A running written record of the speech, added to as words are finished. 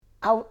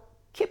I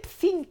kept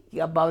thinking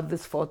about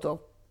this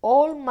photo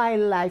all my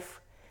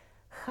life.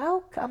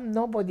 How come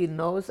nobody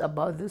knows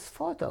about this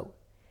photo?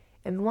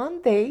 And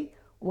one day,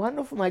 one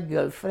of my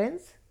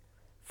girlfriends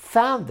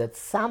found it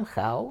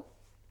somehow,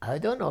 I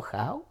don't know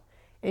how,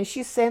 and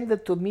she sent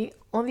it to me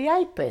on the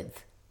iPad.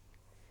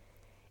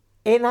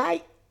 And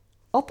I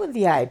opened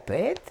the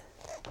iPad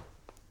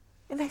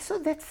and I saw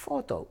that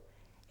photo.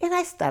 And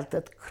I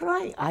started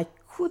crying. I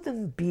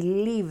couldn't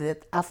believe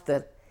that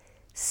after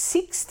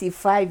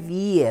 65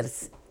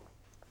 years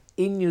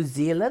in New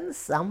Zealand,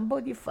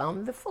 somebody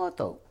found the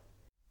photo.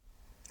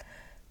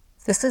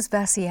 This is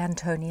Vassie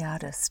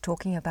Antoniadis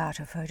talking about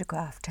a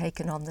photograph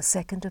taken on the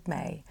 2nd of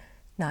May,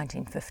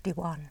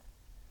 1951.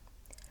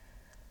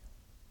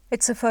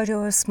 It's a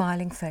photo of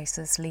smiling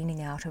faces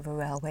leaning out of a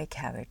railway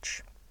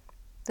carriage.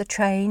 The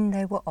train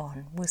they were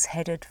on was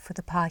headed for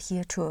the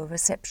Pahiatua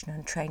Reception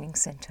and Training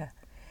Centre,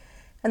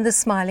 and the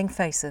smiling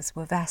faces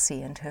were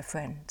Vassie and her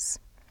friends.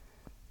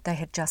 They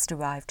had just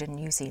arrived in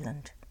New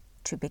Zealand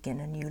to begin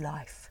a new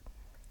life.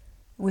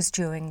 It was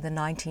during the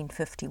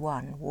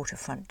 1951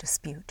 waterfront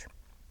dispute.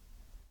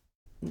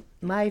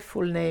 My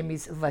full name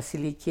is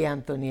Vasiliki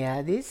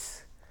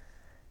Antoniadis,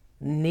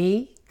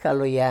 Ni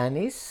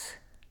Kaloyanis.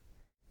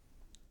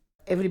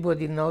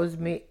 Everybody knows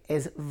me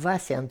as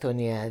Vassie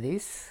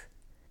Antoniadis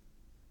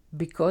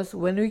because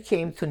when we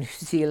came to New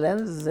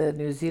Zealand, the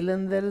New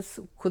Zealanders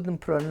couldn't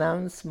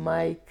pronounce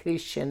my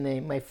Christian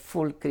name, my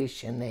full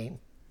Christian name.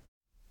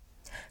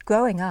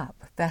 Growing up,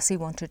 Vassie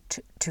wanted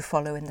to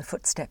follow in the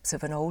footsteps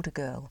of an older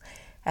girl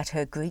at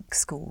her Greek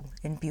school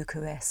in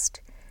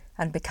Bucharest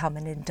and become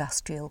an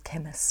industrial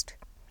chemist.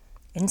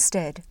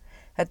 Instead,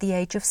 at the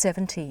age of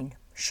 17,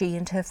 she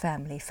and her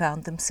family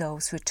found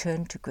themselves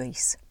returned to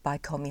Greece by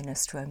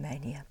communist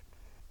Romania.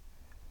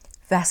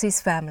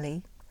 Vassie's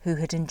family, who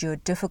had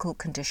endured difficult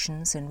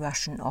conditions in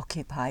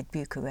Russian-occupied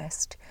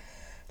Bucharest,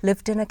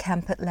 lived in a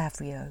camp at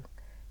Lavrio,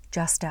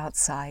 just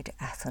outside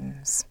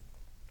Athens.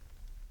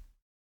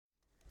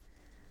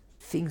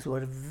 Things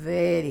were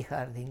very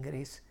hard in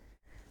Greece.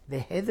 They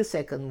had the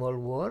Second World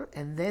War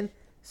and then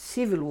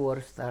Civil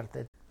War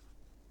started.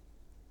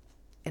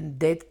 And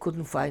Dad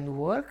couldn't find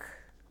work.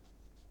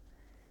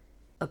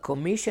 A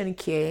commission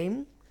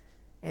came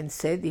and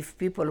said if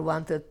people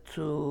wanted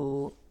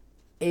to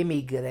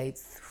emigrate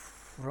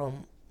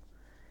from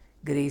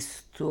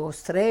Greece to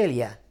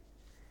Australia.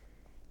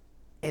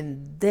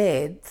 And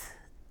Dad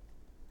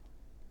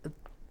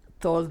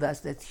told us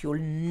that he'll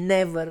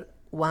never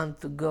want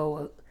to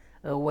go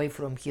away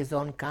from his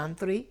own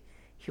country.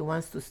 He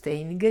wants to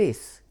stay in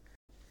Greece.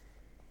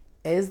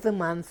 As the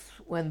months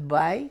went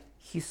by,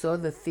 he saw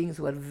that things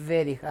were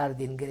very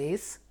hard in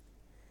Greece.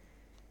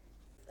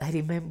 I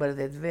remember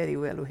that very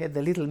well. We had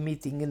a little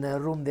meeting in a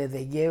room that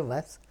they gave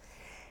us,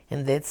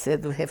 and Dad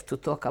said, we have to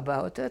talk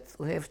about it,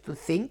 we have to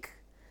think.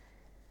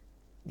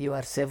 You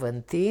are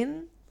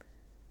 17,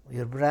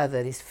 your brother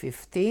is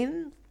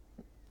 15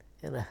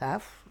 and a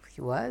half,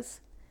 he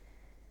was,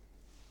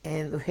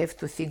 and we have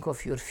to think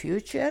of your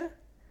future.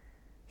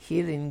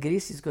 Here in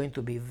Greece it's going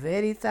to be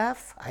very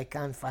tough. I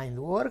can't find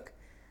work.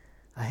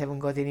 I haven't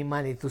got any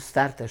money to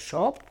start a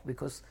shop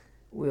because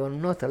we are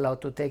not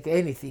allowed to take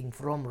anything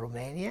from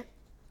Romania.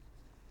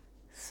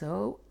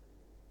 So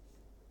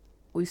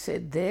we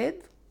said, Dad,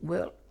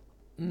 well,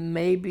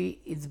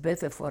 maybe it's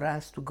better for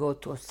us to go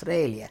to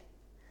Australia.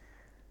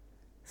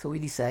 So we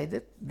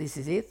decided, this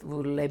is it,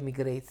 we'll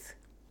emigrate.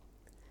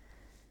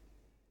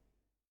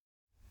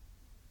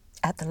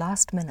 At the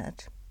last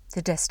minute,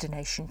 the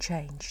destination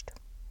changed.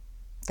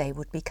 They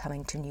would be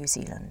coming to New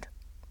Zealand.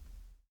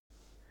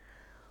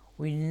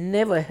 We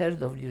never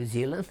heard of New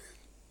Zealand.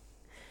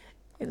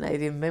 And I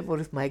remember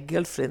with my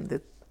girlfriend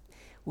that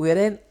we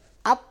ran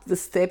up the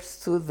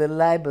steps to the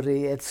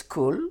library at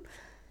school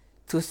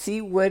to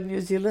see where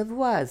New Zealand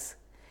was.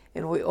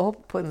 And we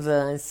opened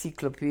the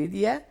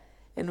encyclopedia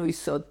and we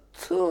saw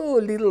two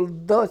little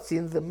dots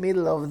in the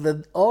middle of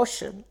the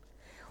ocean.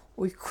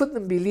 We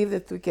couldn't believe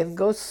that we can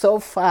go so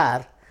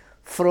far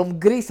from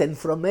Greece and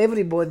from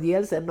everybody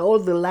else and all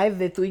the life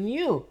that we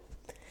knew.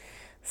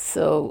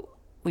 So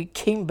we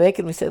came back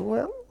and we said,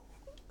 well,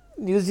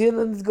 New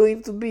Zealand is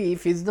going to be.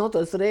 If it's not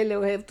Australia,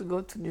 we have to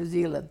go to New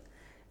Zealand.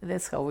 And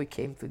that's how we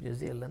came to New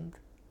Zealand.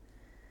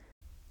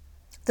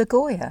 The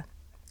Goya,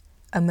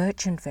 a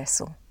merchant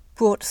vessel,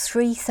 brought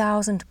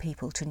 3,000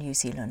 people to New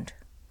Zealand.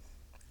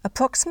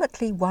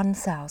 Approximately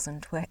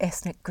 1,000 were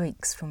ethnic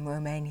Greeks from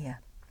Romania.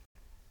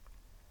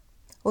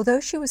 Although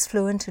she was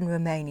fluent in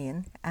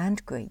Romanian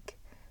and Greek,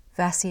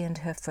 Vassie and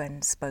her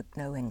friends spoke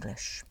no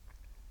English.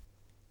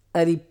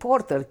 A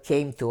reporter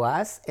came to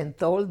us and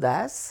told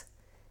us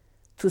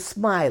to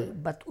smile,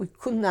 but we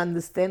couldn't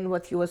understand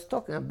what he was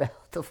talking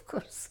about, of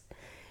course.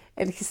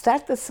 And he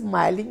started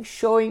smiling,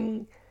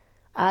 showing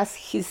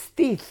us his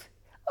teeth.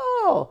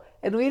 Oh,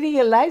 and we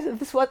realized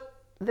that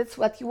that's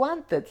what he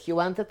wanted. He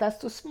wanted us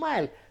to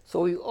smile.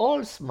 So we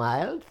all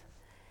smiled,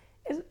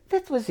 and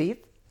that was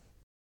it.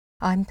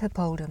 I'm Pip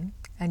Oldham,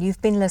 and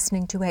you've been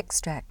listening to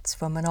extracts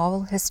from an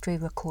oral history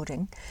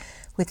recording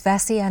with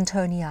Vassie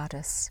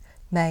Antoniadis,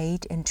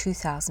 made in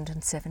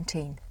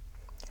 2017.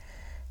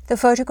 The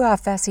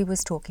photograph Vassie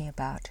was talking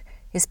about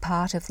is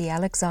part of the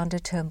Alexander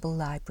Turnbull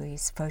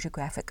Library's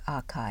photographic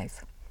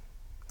archive.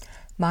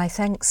 My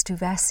thanks to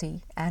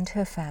Vassie and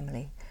her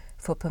family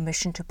for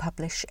permission to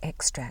publish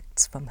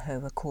extracts from her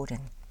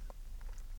recording.